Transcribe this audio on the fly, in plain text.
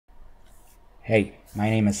Hey, my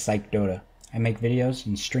name is Psych Dota. I make videos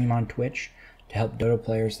and stream on Twitch to help Dota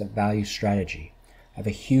players that value strategy. I have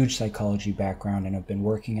a huge psychology background and have been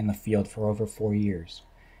working in the field for over 4 years.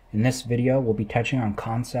 In this video, we'll be touching on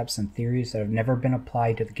concepts and theories that have never been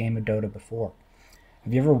applied to the game of Dota before.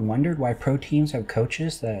 Have you ever wondered why pro teams have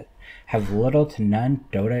coaches that have little to none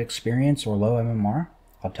Dota experience or low MMR?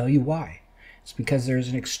 I'll tell you why. It's because there is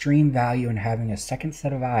an extreme value in having a second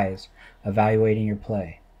set of eyes evaluating your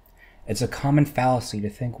play. It's a common fallacy to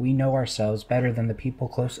think we know ourselves better than the people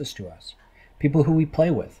closest to us, people who we play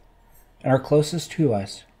with, and are closest to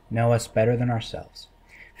us know us better than ourselves.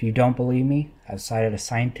 If you don't believe me, I've cited a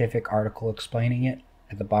scientific article explaining it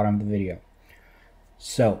at the bottom of the video.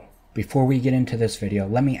 So, before we get into this video,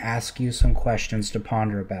 let me ask you some questions to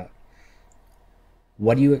ponder about.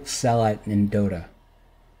 What do you excel at in Dota?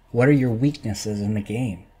 What are your weaknesses in the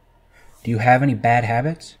game? Do you have any bad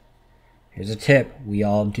habits? Here's a tip, we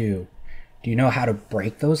all do. Do you know how to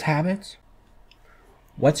break those habits?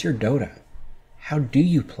 What's your Dota? How do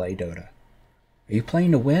you play Dota? Are you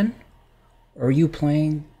playing to win? Or are you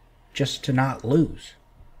playing just to not lose?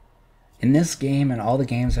 In this game and all the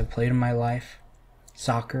games I've played in my life,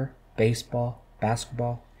 soccer, baseball,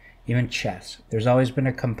 basketball, even chess, there's always been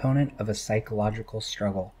a component of a psychological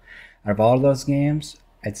struggle. Out of all those games,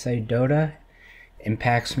 I'd say Dota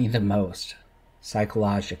impacts me the most,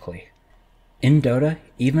 psychologically. In Dota,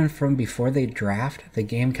 even from before they draft, the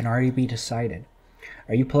game can already be decided.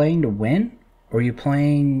 Are you playing to win, or are you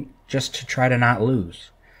playing just to try to not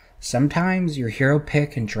lose? Sometimes your hero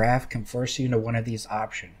pick and draft can force you into one of these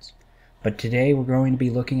options. But today we're going to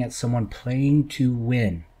be looking at someone playing to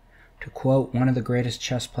win. To quote one of the greatest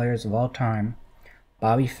chess players of all time,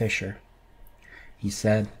 Bobby Fischer, he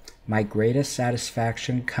said, "My greatest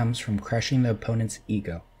satisfaction comes from crushing the opponent's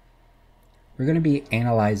ego." We're going to be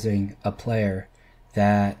analyzing a player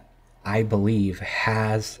that I believe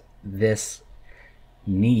has this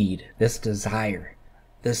need, this desire,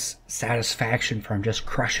 this satisfaction from just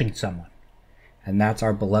crushing someone. And that's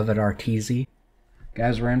our beloved Arteezy.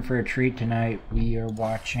 Guys, we're in for a treat tonight. We are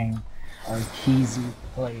watching Arteezy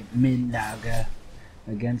play mid-naga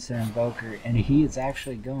against an Invoker, and he is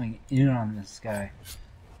actually going in on this guy.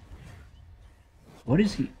 What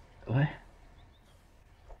is he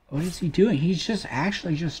doing? He's just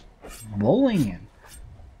actually just bowling him.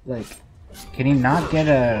 Like, can he not get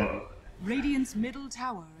a... Radiant's middle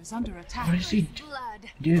tower is under attack. What is he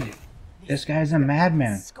dude, this guy's a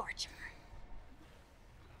madman.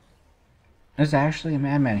 This is actually a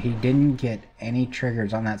madman. He didn't get any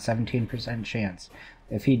triggers on that 17% chance.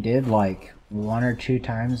 If he did like 1 or 2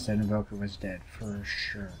 times, then Invoker was dead for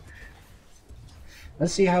sure.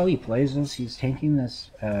 Let's see how he plays this. He's taking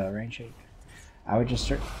this range shake. I would just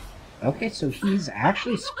start... Okay, so he's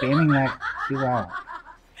actually spamming that Q out.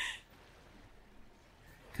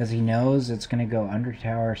 Because he knows it's going to go under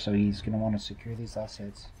tower, so he's going to want to secure these last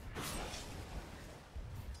hits.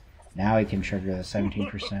 Now he can trigger the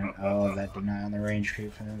 17%. Oh, that deny on the range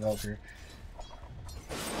creep from the Invoker.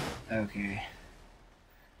 Okay.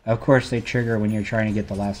 Of course they trigger when you're trying to get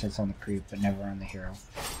the last hits on the creep, but never on the hero.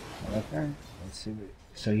 Okay, let's see what...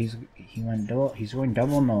 So he's going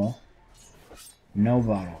double null. No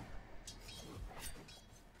bottle.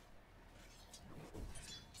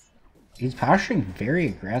 He's posturing very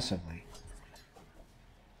aggressively.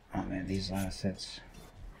 Oh man, these last hits.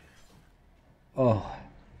 Oh.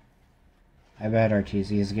 I bet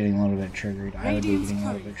Arteezy is getting a little bit triggered. I would be getting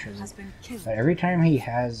a little bit triggered. But every time he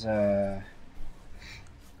has a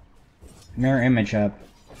mirror image up,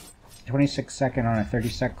 26 second on a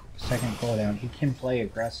 30-second cooldown, he can play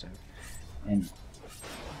aggressive. And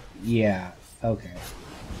yeah, okay.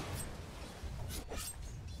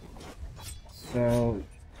 So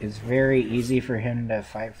it's very easy for him to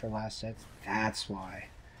fight for last hits. That's why.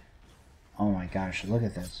 Oh my gosh, look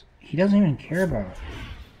at this. He doesn't even care about it.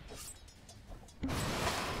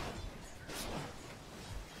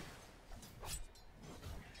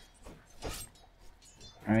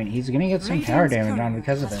 Alright, he's gonna get some tower damage on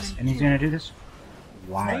because of this. And he's gonna do this.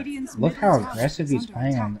 Wow. Look how aggressive he's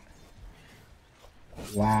playing on.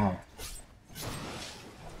 Wow.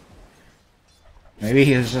 Maybe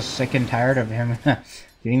he was just sick and tired of him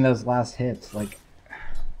getting those last hits. Like,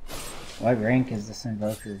 what rank is this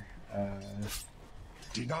Invoker?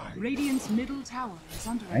 Radiant's middle tower is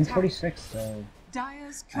under attack. I'm 46, so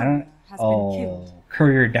Dire's I don't. Oh,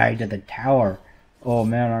 courier died to the tower. Oh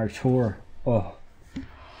man, Artur. Oh,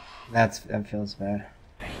 that feels bad.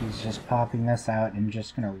 He's just popping this out and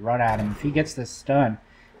just gonna run at him. If he gets this stun,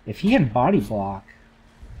 if he can body block,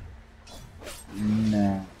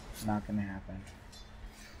 no, not gonna happen.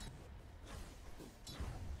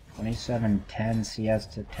 27-10 CS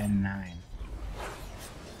to 10-9.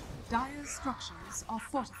 Dire's structures are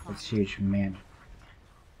fortified. That's huge, man.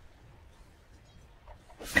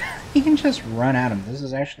 He can just run at him. This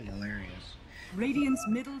is actually hilarious. Radiant's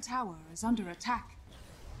middle tower is under attack.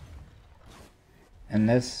 And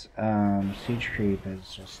this siege creep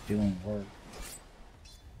is just doing work.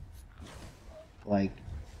 Like,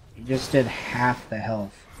 he just did half the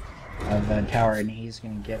health of the tower, and he's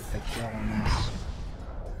gonna get the kill on this.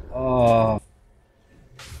 Oh.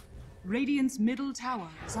 Radiant's middle tower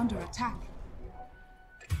is under attack.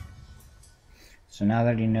 So now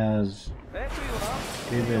that he knows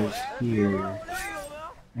Viva's here,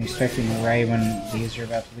 I'm expecting right when these are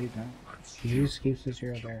about to leave. No, he just keeps his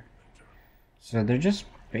hero there. So they're just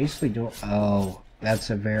basically doing. Oh, that's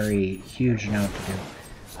a very huge note to do.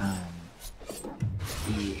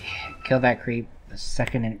 He killed that creep. The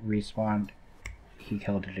second it respawned, he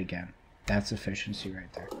killed it again. That's efficiency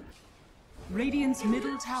right there. Radiant's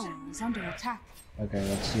middle tower is under attack. Okay,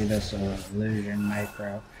 let's see this illusion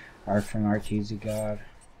micro. Arc from RTZ God.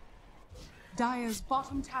 Dire's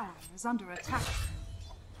bottom tower is under attack.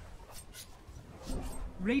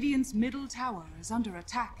 Radiant's middle tower is under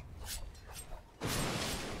attack.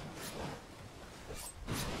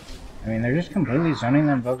 I mean, they're just completely zoning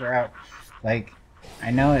the Invoker out. Like,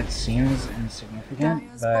 I know it seems insignificant,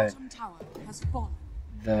 Dire's but bottom tower has fallen.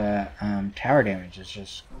 the tower damage is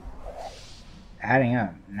just adding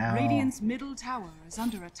up. Now, Radiant's middle tower is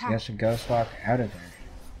under attack. he has to Ghost Walk out of there.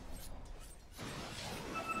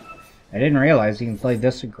 I didn't realize he can play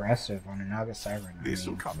this aggressive on an aggressive.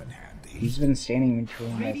 This'll come in handy. He's been standing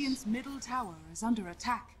between Radiant's middle tower is under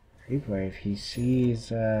attack. this replay. If he sees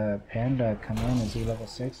Panda come in, is he level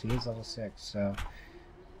 6? He is level 6, so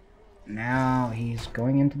now he's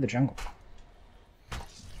going into the jungle.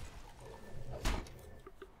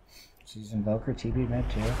 Sees Invoker TB mid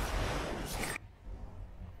too.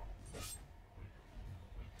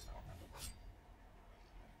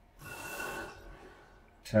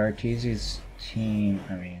 So Arteezy's team,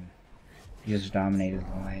 I mean, he just dominated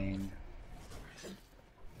the lane.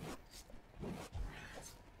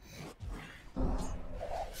 Oh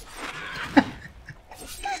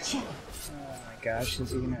my gosh,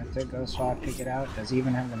 is he gonna have to go swap to get out? Does he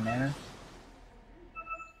even have the mana?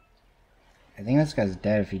 I think this guy's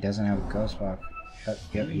dead if he doesn't have a ghost walk.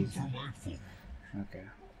 Yep, he's dead. Okay.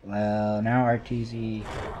 Well, now Arteezy.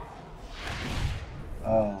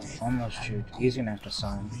 Oh, almost shoot. He's gonna have to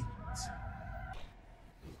sign.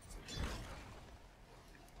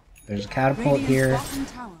 There's a catapult here.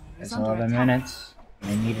 It's 11 minutes.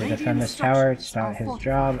 They need to defend this tower. It's not his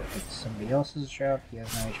job. It's somebody else's job. He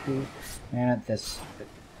has no HP. Man, at this.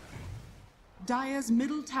 Dire's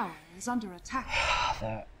middle tower is under attack.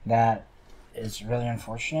 That is really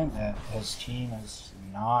unfortunate that his team is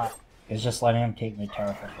just letting him take mid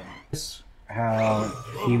tower for free. This how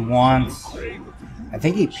he wants. I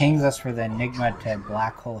think he pings us for the Enigma to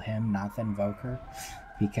black hole him, not the Invoker,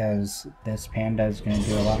 because this Panda is going to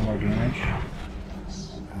do a lot more damage.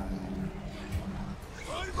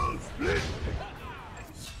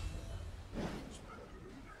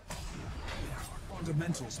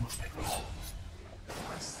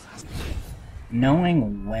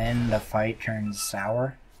 Knowing when the fight turns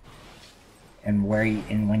sour and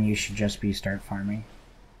when you should just start farming,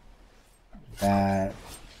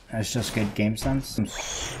 that's just good game sense.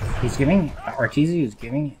 Arteezy is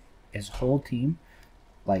giving his whole team,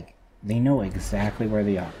 like, they know exactly where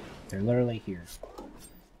they are. They're literally here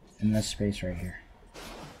in this space right here,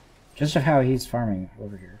 just of how he's farming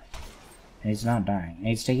over here, and he's not dying, and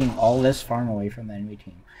he's taking all this farm away from the enemy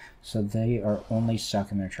team, so they are only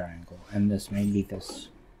stuck in their triangle, and this may be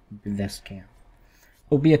this camp.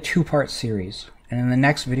 It will be a 2-part series, and in the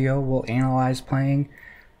next video we'll analyze playing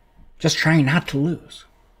just trying not to lose.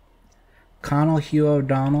 Connell Hugh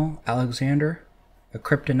O'Donnell Alexander, a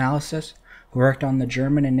cryptanalyst who worked on the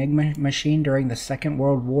German Enigma machine during the Second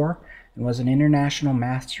World War and was an international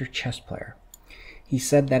master chess player. He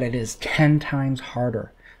said that it is 10 times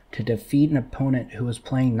harder to defeat an opponent who is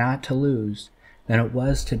playing not to lose than it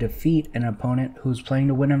was to defeat an opponent who is playing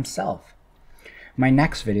to win himself. My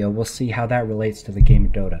next video will see how that relates to the game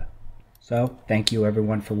of Dota. So, thank you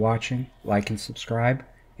everyone for watching. Like and subscribe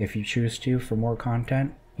if you choose to for more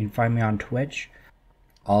content. You can find me on Twitch.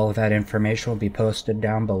 All of that information will be posted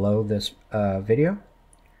down below this video.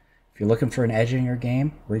 If you're looking for an edge in your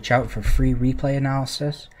game, reach out for free replay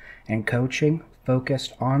analysis and coaching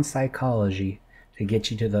focused on psychology to get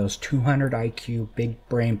you to those 200 IQ big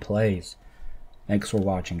brain plays. Thanks for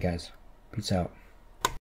watching, guys. Peace out.